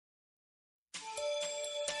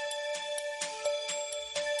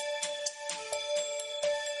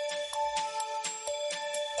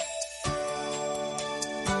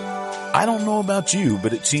I don't know about you,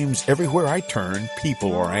 but it seems everywhere I turn,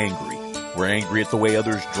 people are angry. We're angry at the way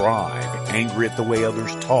others drive, angry at the way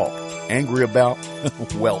others talk, angry about,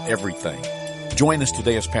 well, everything. Join us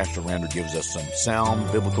today as Pastor Rander gives us some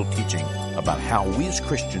sound biblical teaching about how we as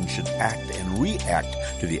Christians should act and react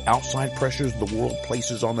to the outside pressures the world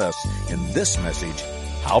places on us in this message,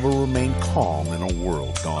 How to Remain Calm in a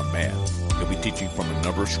World Gone Mad. He'll be teaching from a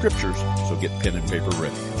number of scriptures, so get pen and paper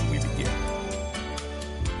ready as we begin.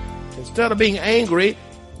 Instead of being angry,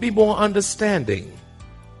 be more understanding.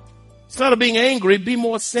 Instead of being angry, be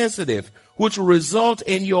more sensitive, which will result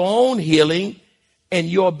in your own healing and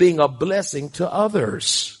your being a blessing to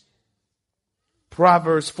others.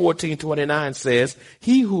 Proverbs 14:29 says,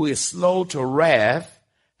 he who is slow to wrath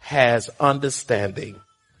has understanding,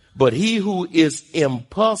 but he who is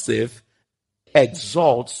impulsive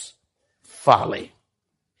exalts folly.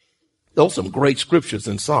 Those are some great scriptures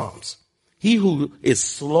in Psalms. He who is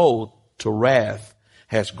slow to wrath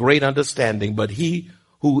has great understanding, but he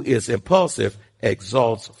who is impulsive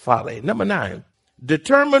exalts folly. Number 9,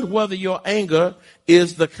 determine whether your anger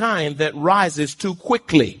is the kind that rises too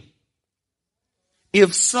quickly.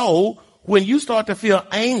 If so, when you start to feel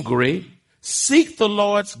angry, seek the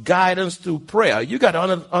Lord's guidance through prayer. You got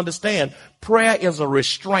to understand, prayer is a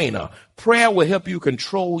restrainer. Prayer will help you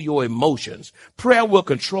control your emotions. Prayer will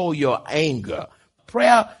control your anger.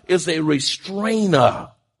 Prayer is a restrainer.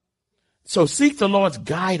 So seek the Lord's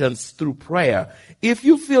guidance through prayer. If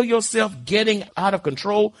you feel yourself getting out of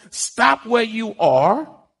control, stop where you are,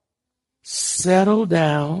 settle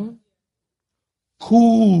down,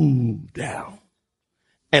 cool down,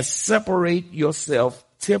 and separate yourself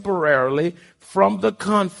temporarily from the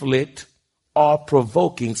conflict or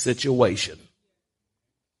provoking situation.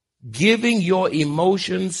 Giving your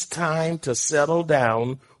emotions time to settle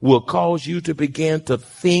down will cause you to begin to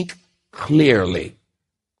think clearly.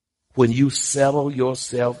 When you settle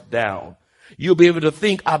yourself down, you'll be able to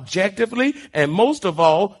think objectively, and most of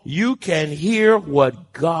all, you can hear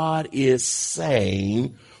what God is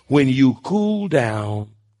saying when you cool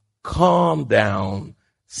down, calm down,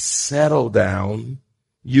 settle down.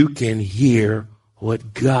 You can hear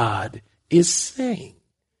what God is saying.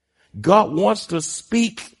 God wants to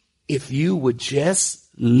speak if you would just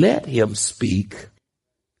let him speak.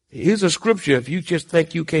 Here's a scripture. If you just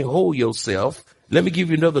think you can't hold yourself, let me give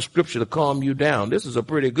you another scripture to calm you down. This is a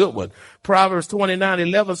pretty good one. Proverbs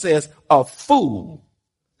 29:11 says, a fool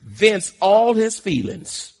vents all his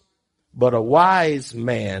feelings, but a wise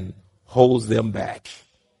man holds them back.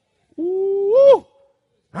 Ooh.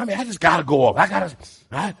 I mean, I just gotta go off. I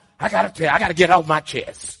gotta get off my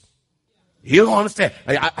chest. You don't understand.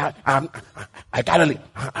 I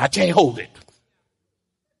can't hold it.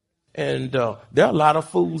 And there are a lot of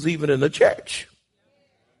fools even in the church.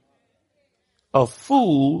 A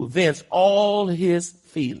fool vents all his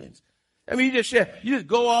feelings. I mean, you just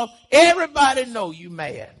go off. Everybody know you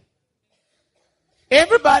mad.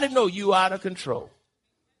 Everybody know you out of control.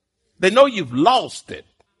 They know you've lost it.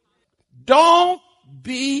 Don't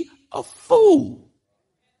be a fool.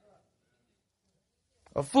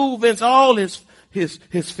 A fool vents all his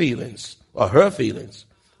feelings or her feelings,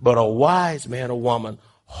 but a wise man or woman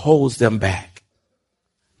holds them back.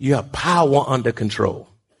 You have power under control.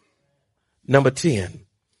 Number 10,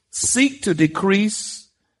 seek to decrease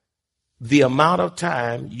the amount of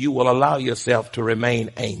time you will allow yourself to remain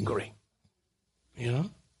angry. You know,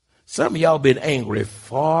 some of y'all been angry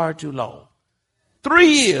far too long. 3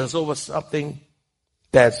 years over something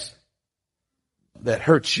that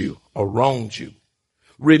hurts you or wrongs you.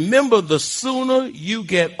 Remember, the sooner you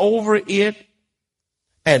get over it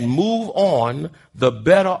and move on, the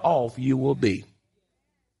better off you will be.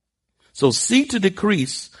 So seek to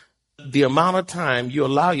decrease the amount of time you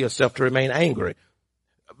allow yourself to remain angry.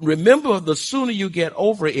 Remember, the sooner you get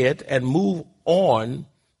over it and move on,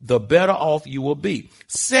 the better off you will be.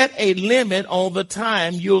 Set a limit on the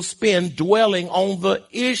time you'll spend dwelling on the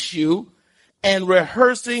issue and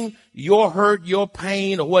rehearsing your hurt, your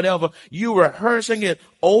pain, or whatever. You rehearsing it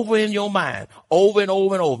over in your mind, over and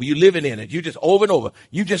over and over. You living in it. You just over and over.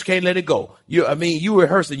 You just can't let it go. You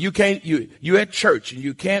rehearsing. You at church and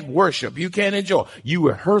you can't worship. You can't enjoy. You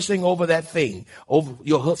rehearsing over that thing.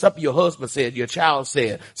 Over something your husband said, your child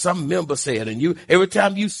said, some member said, and every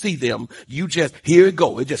time you see them, you just, here it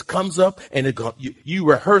go. It just comes up and you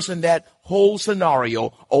rehearsing that whole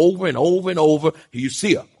scenario over and over and over. You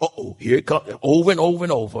see it. Here it comes over and over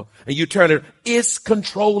and over. And you turn it. It's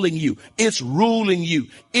controlling you. It's ruling you.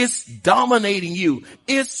 It's dominating you.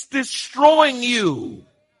 It's destroying you.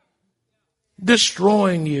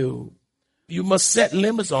 Destroying you. You must set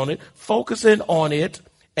limits on it, focusing on it,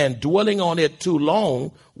 and dwelling on it too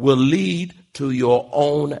long will lead to your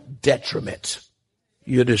own detriment.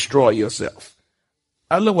 You destroy yourself.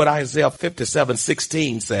 I look what Isaiah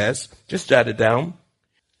 57:16 says. Just jot it down.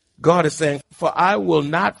 God is saying, for I will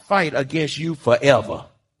not fight against you forever.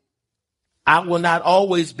 I will not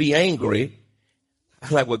always be angry.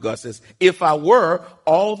 I like what God says. If I were,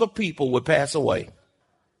 all the people would pass away.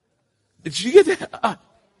 Did you get that?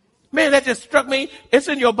 Man, that just struck me. It's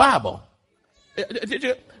in your Bible. Did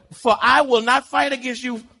you? For I will not fight against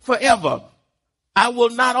you forever. I will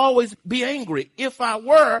not always be angry. If I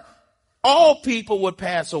were, all people would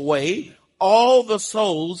pass away, all the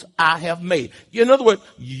souls I have made. In other words,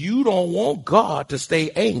 you don't want God to stay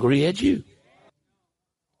angry at you.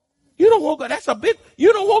 You don't want God. That's a big,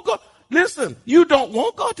 you don't want God. Listen, you don't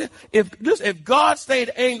want God to, if God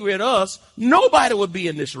stayed angry at us, nobody would be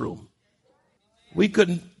in this room. We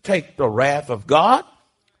couldn't take the wrath of God.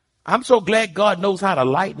 I'm so glad God knows how to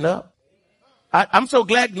lighten up. I'm so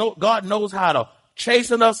glad God knows how to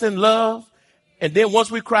chasten us in love. And then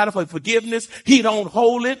once we cry for forgiveness, he don't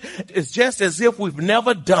hold it. It's just as if we've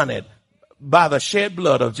never done it by the shed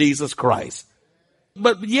blood of Jesus Christ.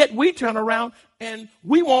 But yet we turn around and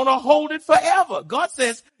we want to hold it forever. God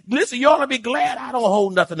says, listen, you ought to be glad I don't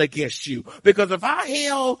hold nothing against you. Because if I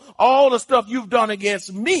held all the stuff you've done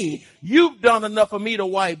against me, you've done enough for me to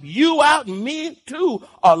wipe you out and me too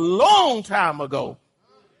a long time ago.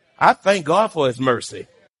 I thank God for his mercy.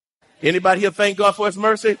 Anybody here thank God for his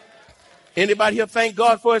mercy? Anybody here thank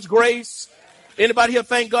God for his grace? Anybody here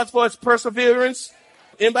thank God for his perseverance?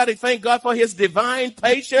 Anybody thank God for his divine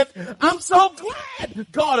patience? I'm so glad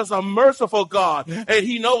God is a merciful God and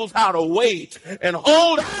he knows how to wait and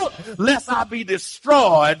hold out lest I be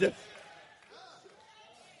destroyed.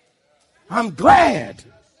 I'm glad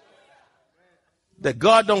that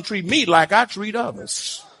God don't treat me like I treat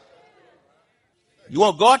others. You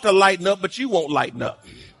want God to lighten up, but you won't lighten up.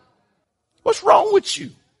 What's wrong with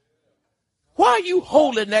you? Why are you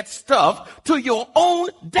holding that stuff to your own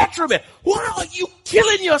detriment? Why are you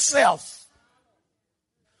killing yourself?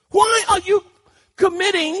 Why are you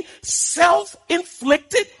committing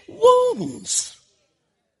self-inflicted wounds?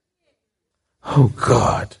 Oh,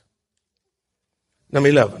 God. Number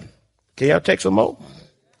 11. Can y'all take some more?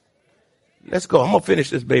 Let's go. I'm going to finish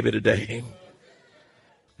this baby today.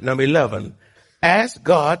 Number 11. Ask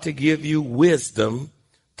God to give you wisdom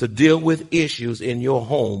to deal with issues in your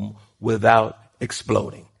home without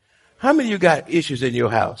exploding. How many of you got issues in your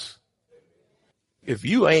house? If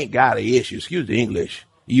you ain't got an issue, excuse the English,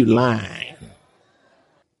 you lying.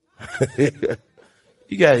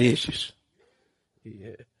 You got issues.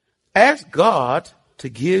 Yeah. Ask God to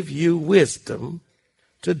give you wisdom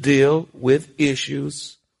to deal with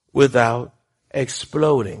issues without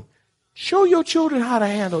exploding. Show your children how to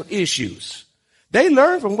handle issues. They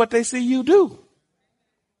learn from what they see you do.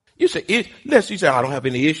 You say, I don't have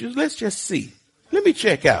any issues. Let's just see. Let me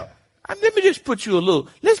check out. Let me just put you a little,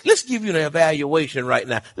 let's give you an evaluation right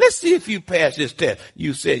now. Let's see if you pass this test.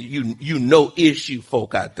 You said you know issue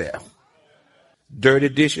folk out there. Dirty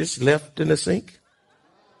dishes left in the sink.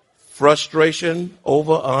 Frustration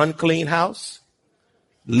over an unclean house.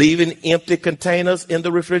 Leaving empty containers in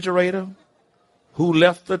the refrigerator. Who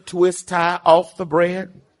left the twist tie off the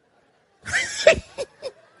bread?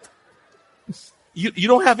 You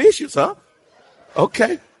don't have issues, huh?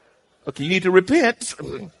 Okay, you need to repent.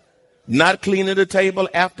 Not cleaning the table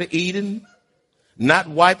after eating. Not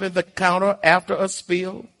wiping the counter after a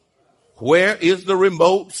spill. Where is the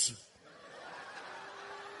remote?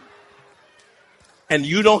 And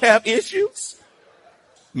you don't have issues?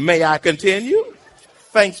 May I continue?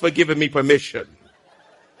 Thanks for giving me permission.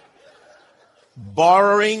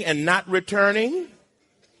 Borrowing and not returning.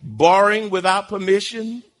 Borrowing without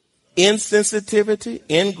permission. Insensitivity,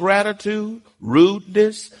 ingratitude,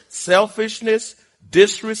 rudeness, selfishness,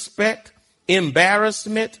 disrespect,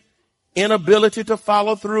 embarrassment, inability to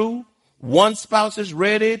follow through. One spouse is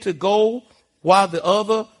ready to go while the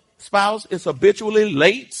other spouse is habitually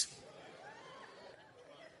late.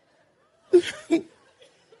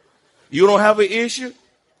 You don't have an issue?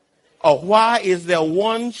 Or why is there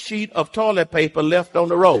one sheet of toilet paper left on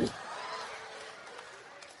the road?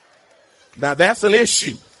 Now that's an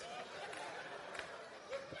issue.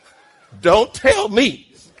 Don't tell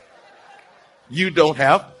me you don't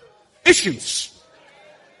have issues.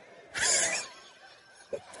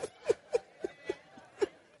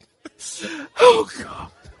 Oh,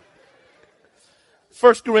 God.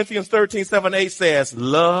 1 Corinthians 13:7-8 says,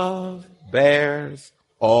 love bears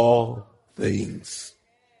all things.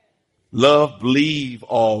 Love believes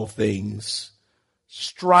all things.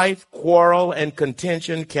 strife, quarrel, and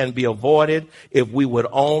contention can be avoided if we would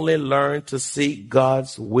only learn to seek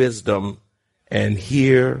God's wisdom and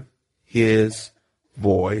hear his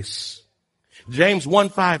voice. James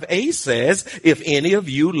 1:5a says, if any of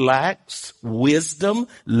you lacks wisdom,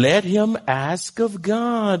 let him ask of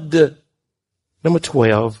God. Number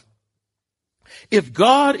 12. If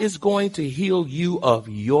God is going to heal you of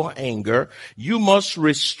your anger, you must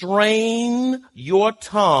restrain your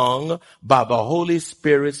tongue by the Holy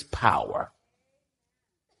Spirit's power.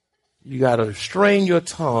 You got to restrain your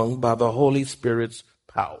tongue by the Holy Spirit's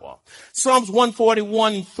power. Psalms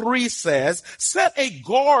 141:3 says, set a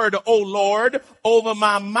guard, O Lord, over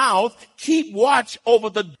my mouth. Keep watch over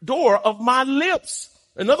the door of my lips.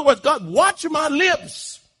 In other words, God, watch my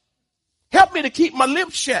lips. Help me to keep my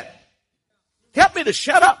lips shut. Help me to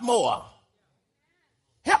shut up more.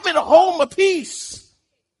 Help me to hold my peace.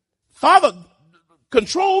 Father,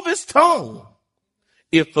 control this tongue.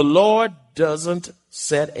 If the Lord doesn't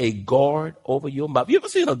set a guard over your mouth. You ever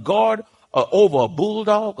seen a guard over a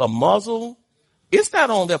bulldog, a muzzle? It's not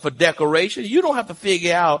on there for decoration. You don't have to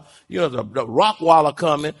figure out, the Rottweiler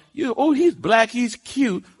coming. He's black, he's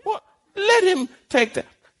cute. Well, let him take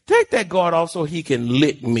that guard off so he can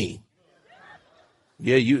lick me.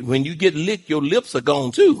 Yeah, when you get licked, your lips are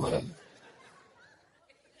gone too.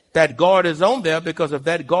 That guard is on there because if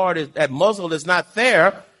that muzzle is not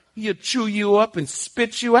there, he'll chew you up and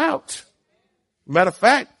spit you out. Matter of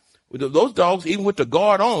fact, those dogs, even with the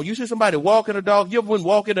guard on, you see somebody walking a dog, you ever been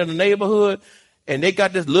walking in a neighborhood and they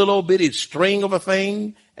got this little old bitty string of a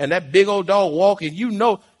thing and that big old dog walking,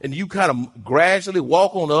 and you kind of gradually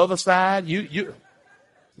walk on the other side, you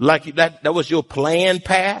like that was your planned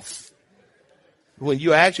path. When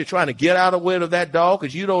you're actually trying to get out of the way of that dog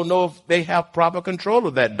because you don't know if they have proper control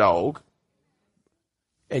of that dog.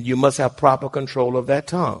 And you must have proper control of that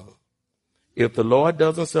tongue. If the Lord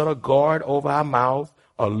doesn't set a guard over our mouth,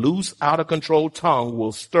 a loose, out of control tongue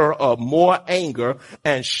will stir up more anger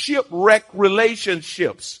and shipwreck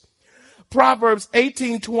relationships. Proverbs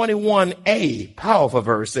 18:21a, powerful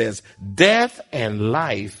verse, says, death and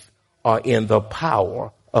life are in the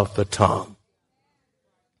power of the tongue.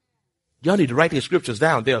 Y'all need to write these scriptures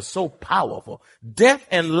down. They are so powerful. Death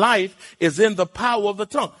and life is in the power of the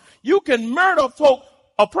tongue. You can murder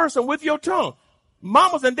a person with your tongue.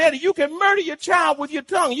 Mamas and daddy, you can murder your child with your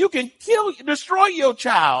tongue. You can destroy your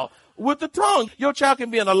child with the tongue. Your child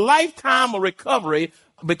can be in a lifetime of recovery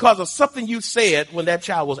because of something you said when that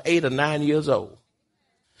child was 8 or 9 years old.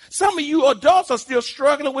 Some of you adults are still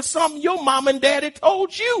struggling with something your mom and daddy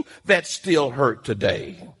told you that still hurt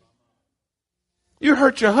today. You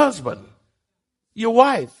hurt your husband, your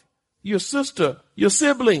wife, your sister, your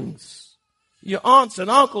siblings, your aunts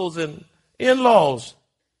and uncles and in-laws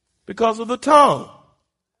because of the tongue.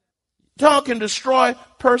 Tongue can destroy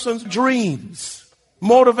person's dreams,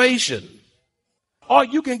 motivation. Or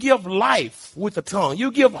you can give life with the tongue.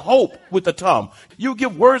 You give hope with the tongue. You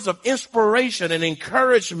give words of inspiration and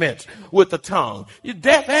encouragement with the tongue.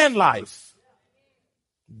 Death and life.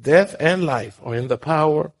 Death and life are in the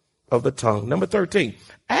power of the tongue. Number 13,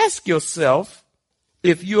 ask yourself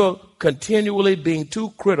if you're continually being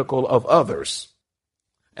too critical of others.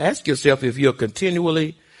 Ask yourself if you're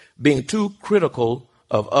continually being too critical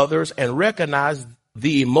of others and recognize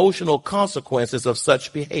the emotional consequences of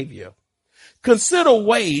such behavior. Consider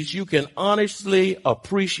ways you can honestly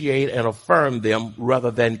appreciate and affirm them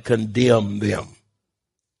rather than condemn them.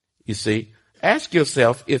 You see, ask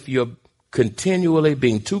yourself if you're continually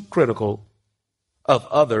being too critical of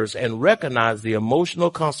others and recognize the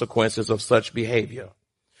emotional consequences of such behavior.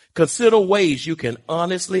 Consider ways you can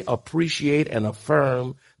honestly appreciate and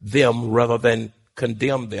affirm them rather than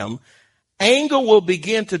condemn them. Anger will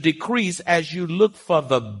begin to decrease as you look for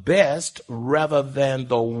the best rather than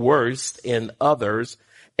the worst in others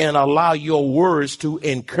and allow your words to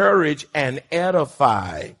encourage and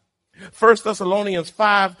edify. 1 Thessalonians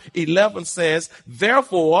 5:11 says,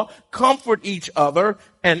 therefore, comfort each other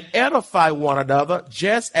and edify one another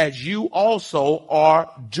just as you also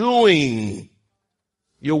are doing.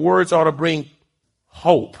 Your words ought to bring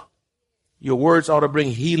hope. Your words ought to bring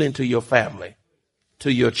healing to your family,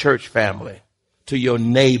 to your church family, to your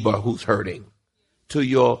neighbor who's hurting, to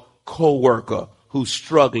your coworker who's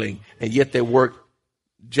struggling, and yet they work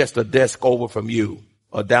just a desk over from you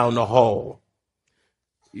or down the hall.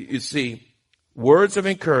 You see, words of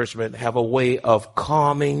encouragement have a way of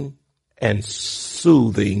calming and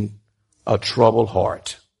soothing a troubled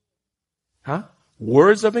heart.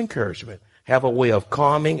 Words of encouragement have a way of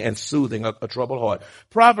calming and soothing a troubled heart.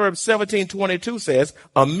 Proverbs 17:22 says,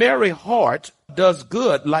 a merry heart does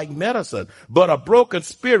good like medicine, but a broken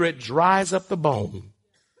spirit dries up the bone.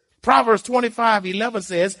 Proverbs 25:11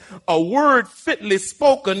 says, a word fitly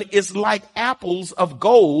spoken is like apples of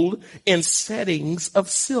gold in settings of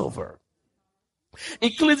silver.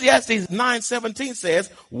 Ecclesiastes 9:17 says,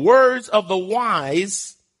 words of the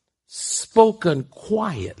wise spoken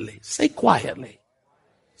quietly. Say quietly.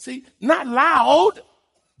 See, not loud,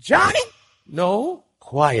 Johnny. No,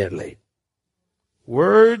 quietly.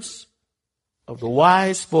 Words of the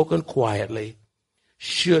wise spoken quietly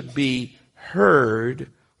should be heard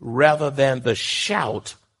rather than the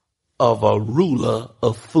shout of a ruler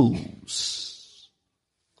of fools.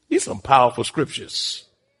 These are some powerful scriptures.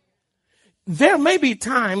 There may be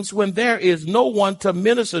times when there is no one to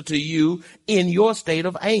minister to you in your state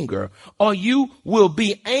of anger, or you will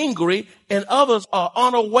be angry and others are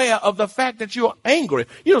unaware of the fact that you're angry.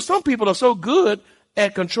 You know, some people are so good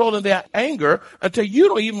at controlling their anger until you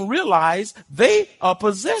don't even realize they are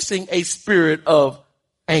possessing a spirit of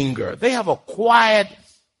anger. They have a quiet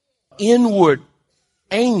inward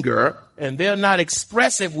anger and they're not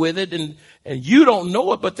expressive with it, and you don't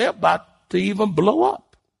know it, but they're about to even blow up.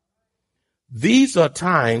 These are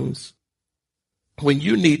times when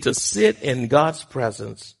you need to sit in God's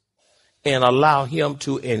presence and allow him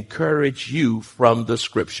to encourage you from the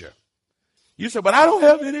scripture. You say, but I don't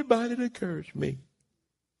have anybody to encourage me.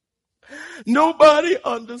 Nobody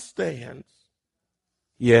understands.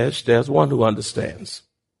 Yes, there's one who understands.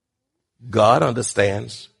 God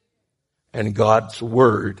understands, and God's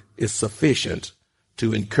word is sufficient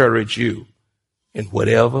to encourage you in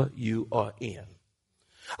whatever you are in.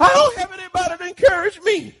 I don't have anybody to encourage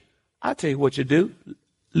me. I'll tell you what you do.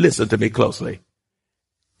 Listen to me closely.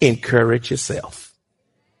 Encourage yourself.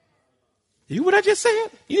 You hear what I just said?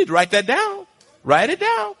 You need to write that down. Write it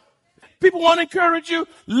down. People want to encourage you.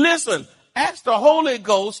 Listen, ask the Holy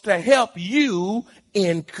Ghost to help you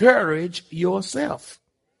encourage yourself.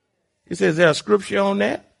 He says, is there a scripture on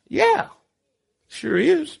that? Yeah, sure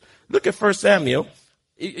is. Look at 1 Samuel.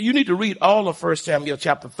 You need to read all of 1 Samuel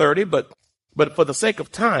chapter 30, but for the sake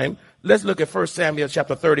of time, let's look at 1 Samuel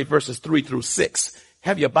chapter 30, verses 3 through 6.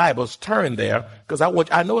 Have your Bibles turn there, because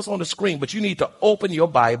I know it's on the screen, but you need to open your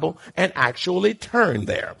Bible and actually turn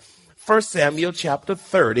there. 1 Samuel chapter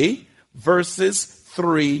 30, verses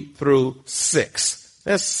 3 through 6.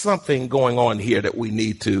 There's something going on here that we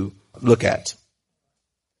need to look at.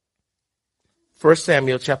 1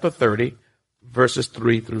 Samuel chapter 30, verses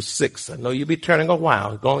 3 through 6. I know you'll be turning a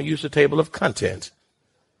while. Go and use the table of content.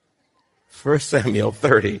 1 Samuel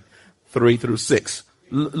 30, 3 through 6.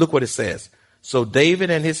 Look what it says. So David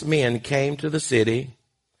and his men came to the city,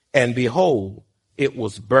 and behold, it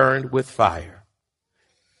was burned with fire.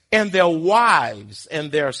 And their wives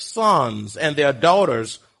and their sons and their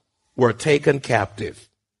daughters were taken captive.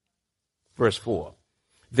 Verse 4.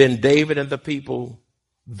 Then David and the people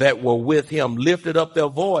that were with him lifted up their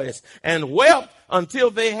voice and wept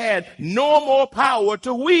until they had no more power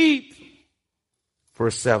to weep.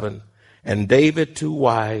 Verse 7. And David's 2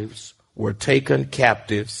 wives were taken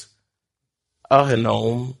captives,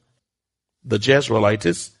 Ahinoam, the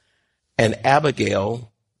Jezreelitess, and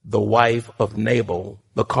Abigail, the wife of Nabal,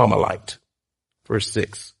 the Carmelite. Verse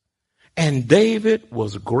 6. And David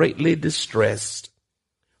was greatly distressed,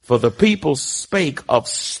 for the people spake of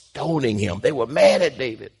stoning him. They were mad at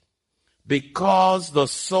David, because the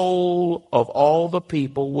soul of all the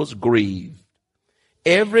people was grieved,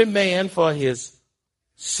 every man for his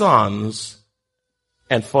sons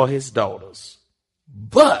and for his daughters.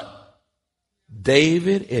 But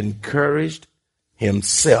David encouraged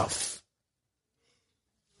himself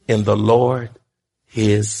in the Lord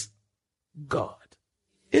his God.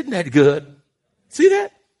 Isn't that good? See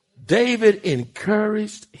that? David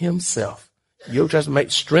encouraged himself. Your translation may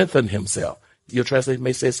strengthen himself. Your translation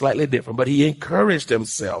may say slightly different, but he encouraged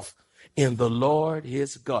himself in the Lord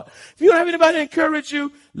his God. If you don't have anybody to encourage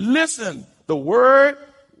you, listen. The word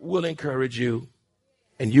will encourage you,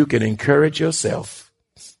 and you can encourage yourself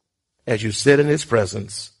as you sit in his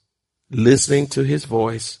presence, listening to his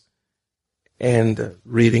voice and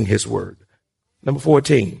reading his word. Number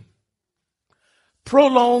 14.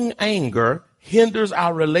 Prolonged anger hinders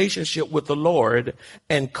our relationship with the Lord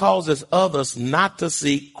and causes others not to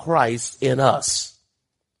see Christ in us.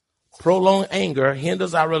 Prolonged anger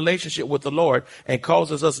hinders our relationship with the Lord and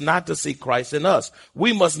causes us not to see Christ in us.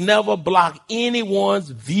 We must never block anyone's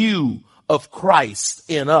view of Christ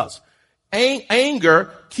in us.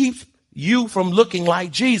 Anger keeps you from looking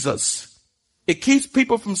like Jesus. It keeps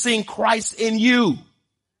people from seeing Christ in you.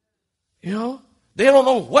 You know, They don't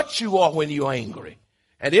know what you are when you're angry.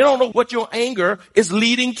 And they don't know what your anger is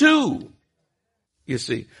leading to. You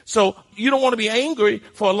see. So you don't want to be angry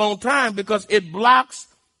for a long time because it blocks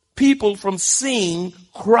people from seeing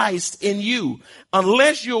Christ in you.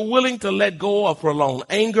 Unless you're willing to let go of prolonged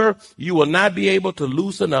anger, you will not be able to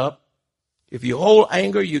loosen up. If you hold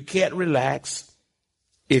anger, you can't relax.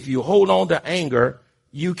 If you hold on to anger,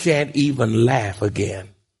 you can't even laugh again.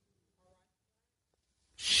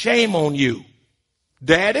 Shame on you,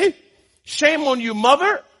 daddy. Shame on you,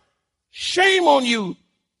 mother. Shame on you,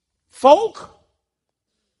 folk.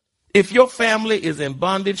 If your family is in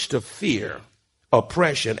bondage to fear,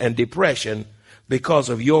 oppression, and depression because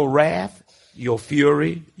of your wrath, your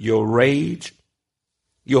fury, your rage,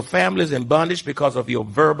 your family is in bondage because of your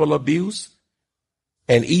verbal abuse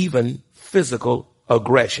and even physical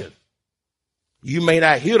aggression. You may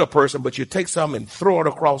not hit a person, but you take something and throw it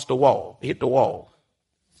across the wall, hit the wall,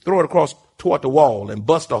 throw it across toward the wall and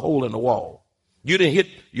bust a hole in the wall. You didn't hit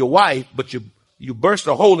your wife, but you burst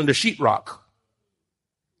a hole in the sheetrock.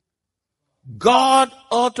 God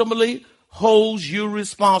ultimately holds you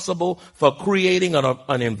responsible for creating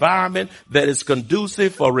an environment that is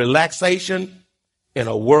conducive for relaxation in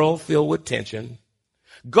a world filled with tension.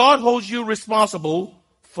 God holds you responsible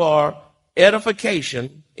for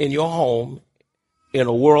edification in your home in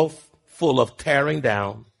a world full of tearing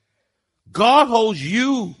down. God holds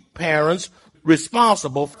you, parents,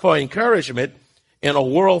 responsible for encouragement in a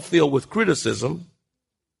world filled with criticism.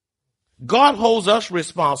 God holds us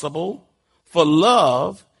responsible for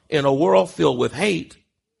love in a world filled with hate.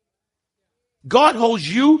 God holds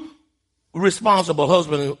you responsible,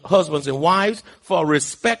 husbands and wives, for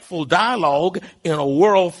respectful dialogue in a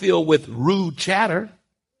world filled with rude chatter.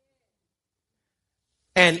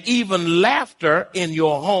 And even laughter in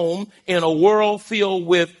your home in a world filled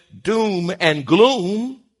with doom and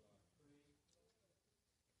gloom.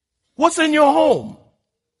 What's in your home?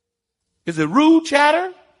 Is it rude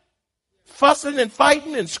chatter? Fussing and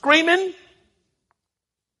fighting and screaming?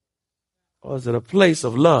 Or is it a place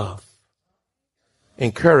of love,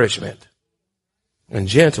 encouragement, and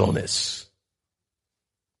gentleness?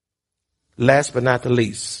 Last but not the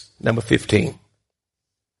least, number 15.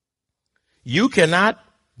 You cannot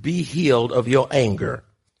be healed of your anger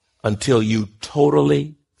until you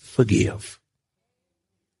totally forgive.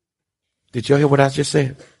 Did y'all hear what I just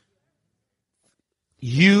said?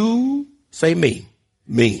 You, say me,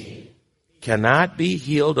 cannot be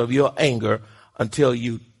healed of your anger until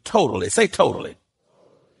you totally, say totally.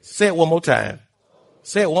 Say it one more time.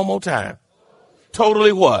 Say it one more time.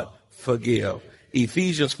 Totally what? Forgive.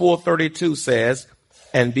 Ephesians 4:32 says,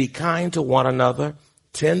 and be kind to one another,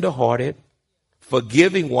 tenderhearted,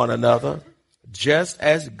 forgiving one another, just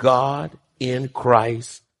as God in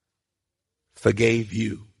Christ forgave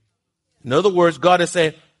you. In other words, God is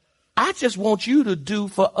saying, I just want you to do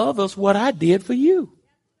for others what I did for you.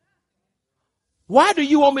 Why do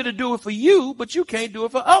you want me to do it for you, but you can't do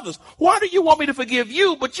it for others? Why do you want me to forgive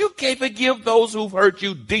you, but you can't forgive those who've hurt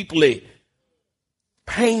you deeply,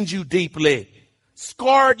 pained you deeply,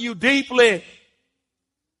 scarred you deeply?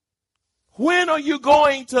 When are you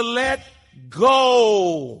going to let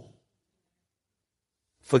go?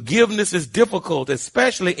 Forgiveness is difficult,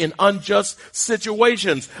 especially in unjust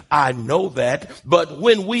situations. I know that. But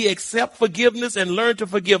when we accept forgiveness and learn to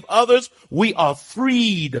forgive others, we are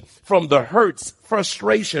freed from the hurts,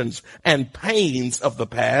 frustrations, and pains of the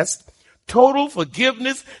past. Total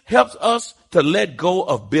forgiveness helps us to let go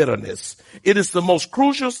of bitterness. It is the most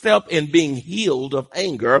crucial step in being healed of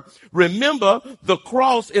anger. Remember, the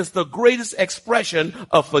cross is the greatest expression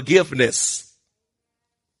of forgiveness.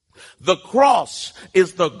 The cross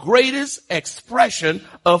is the greatest expression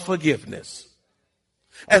of forgiveness.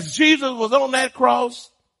 As Jesus was on that cross,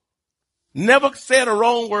 never said a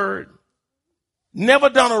wrong word, never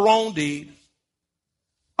done a wrong deed,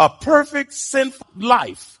 a perfect sinful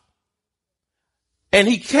life. And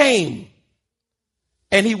he came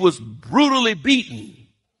and he was brutally beaten,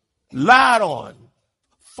 lied on,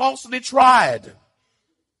 falsely tried,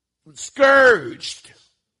 scourged,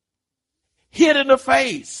 hit in the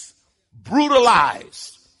face,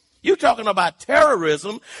 brutalized. You're talking about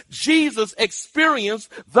terrorism. Jesus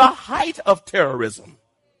experienced the height of terrorism.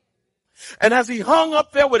 And as he hung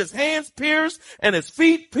up there with his hands pierced and his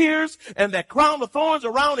feet pierced and that crown of thorns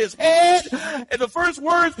around his head, and the first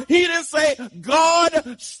words, he didn't say,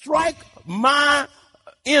 God, strike my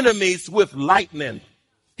enemies with lightning.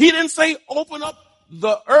 He didn't say, open up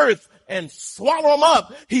the earth and swallow them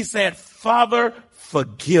up. He said, Father,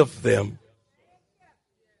 forgive them,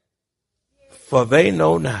 for they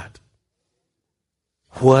know not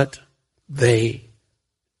what they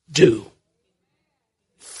do.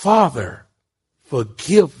 Father,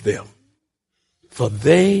 forgive them, for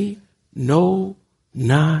they know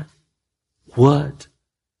not what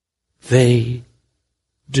they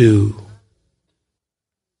do.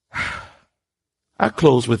 I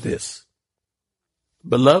close with this.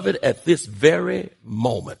 Beloved, at this very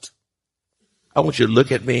moment, I want you to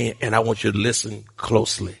look at me and I want you to listen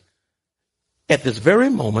closely. At this very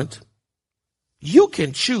moment, you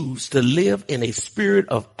can choose to live in a spirit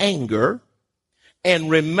of anger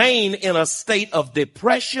and remain in a state of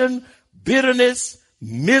depression, bitterness,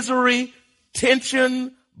 misery,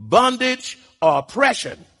 tension, bondage, or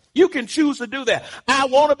oppression. You can choose to do that. I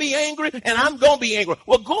want to be angry and I'm going to be angry.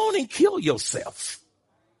 Well, go on and kill yourself.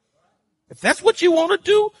 If that's what you want to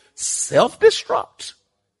do, self-destruct.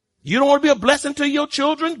 You don't want to be a blessing to your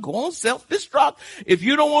children, go on self-destruct. If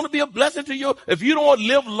you don't want to be a blessing to if you don't want to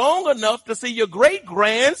live long enough to see your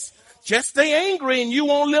great-grands, just stay angry and you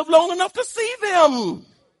won't live long enough to see them.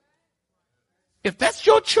 If that's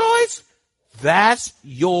your choice, that's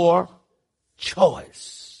your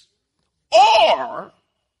choice. Or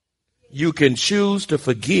you can choose to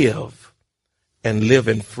forgive and live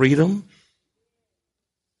in freedom,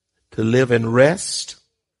 to live in rest,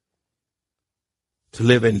 to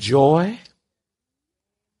live in joy,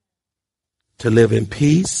 to live in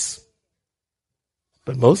peace,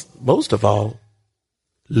 but most of all,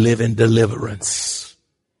 live in deliverance.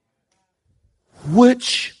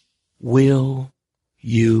 Which will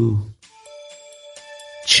you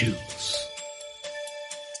choose?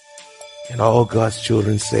 And all God's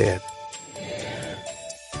children said,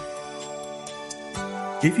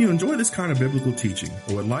 if you enjoy this kind of biblical teaching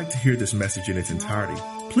or would like to hear this message in its entirety,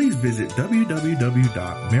 please visit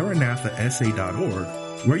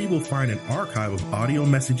www.maranathasa.org, where you will find an archive of audio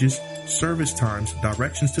messages, service times,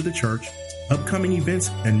 directions to the church, upcoming events,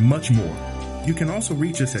 and much more. You can also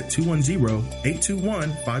reach us at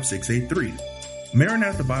 210-821-5683.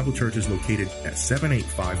 Maranatha Bible Church is located at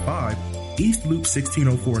 7855 East Loop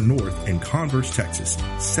 1604 North in Converse, Texas,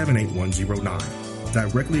 78109.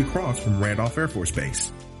 Directly across from Randolph Air Force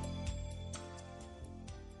Base.